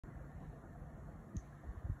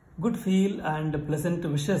Good feel and pleasant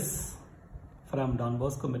wishes from Don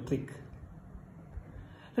Bosco Metric.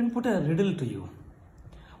 Let me put a riddle to you.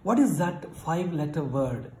 What is that 5-letter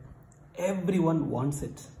word? Everyone wants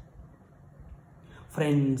it.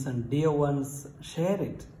 Friends and dear ones share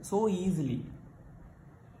it so easily.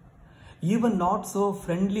 Even not so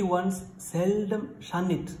friendly ones seldom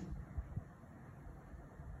shun it.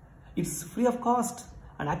 It's free of cost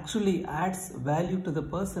and actually adds value to the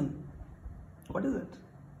person. What is it?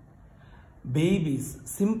 Babies,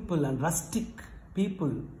 simple and rustic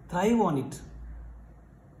people thrive on it.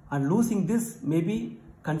 And losing this may be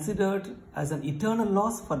considered as an eternal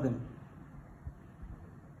loss for them.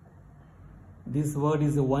 This word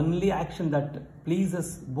is the only action that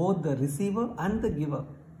pleases both the receiver and the giver.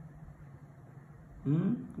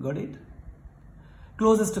 Got it?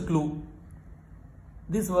 Closest clue.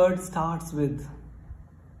 This word starts with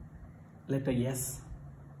letter S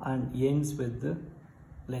and ends with the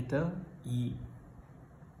letter E.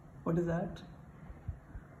 What is that?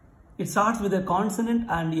 It starts with a consonant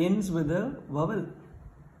and ends with a vowel.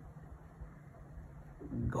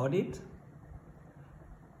 Got it?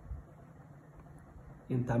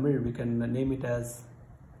 In Tamil, we can name it as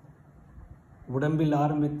உடம்பில்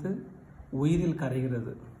ஆரம்பித்து உயிரில்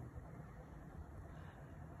கரைகிறது.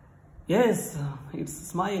 Yes, it's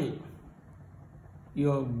smile. You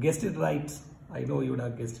have guessed it right. I know you would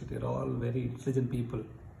have guessed it. You're all very intelligent people.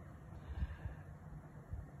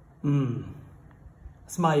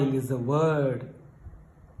 Smile is the word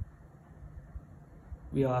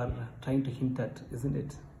we are trying to hint at, isn't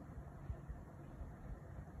it?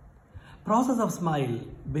 Process of smile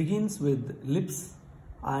begins with lips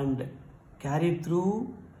and carried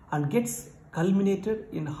through and gets culminated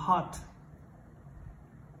in heart.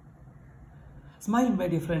 Smile, my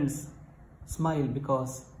dear friends. Smile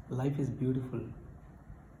because life is beautiful.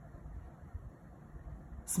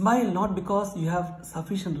 Smile not because you have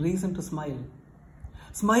sufficient reason to smile.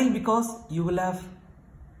 Smile because you will have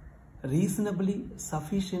reasonably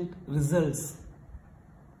sufficient results.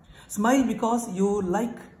 Smile because you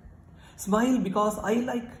like. Smile because I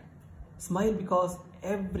like. Smile because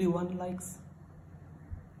everyone likes.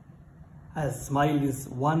 As smile is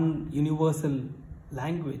one universal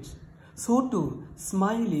language, so too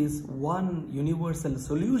smile is one universal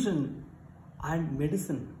solution and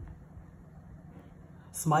medicine.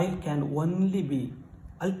 Smile can only be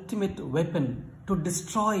ultimate weapon to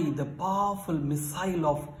destroy the powerful missile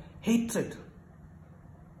of hatred.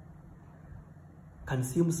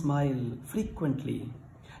 Consume smile frequently,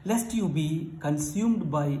 lest you be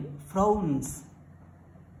consumed by frowns.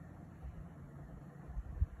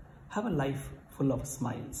 Have a life full of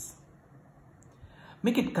smiles.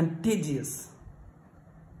 Make it contagious.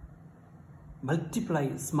 Multiply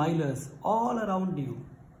smilers all around you.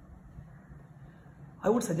 I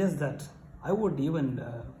would suggest that, I would even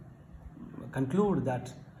conclude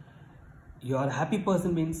that you are a happy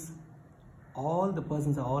person means all the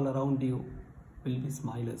persons all around you will be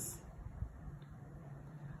smilers.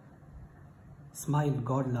 Smile,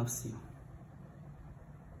 God loves you.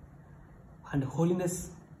 And holiness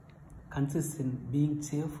consists in being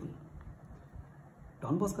cheerful.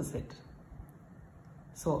 Don Bosco said.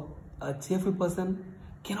 So, a cheerful person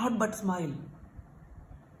cannot but smile.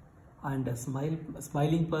 And a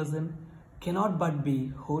smiling person cannot but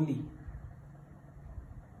be holy.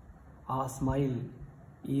 Our smile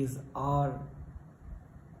is our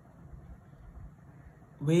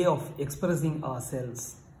way of expressing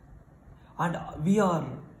ourselves. And we are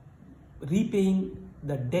repaying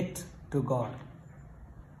the debt to God.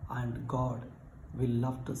 And God will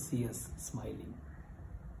love to see us smiling.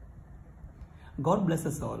 God bless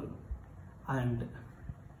us all, and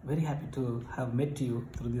very happy to have met you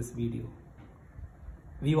through this video.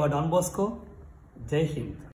 We are Don Bosco. Jai Hind.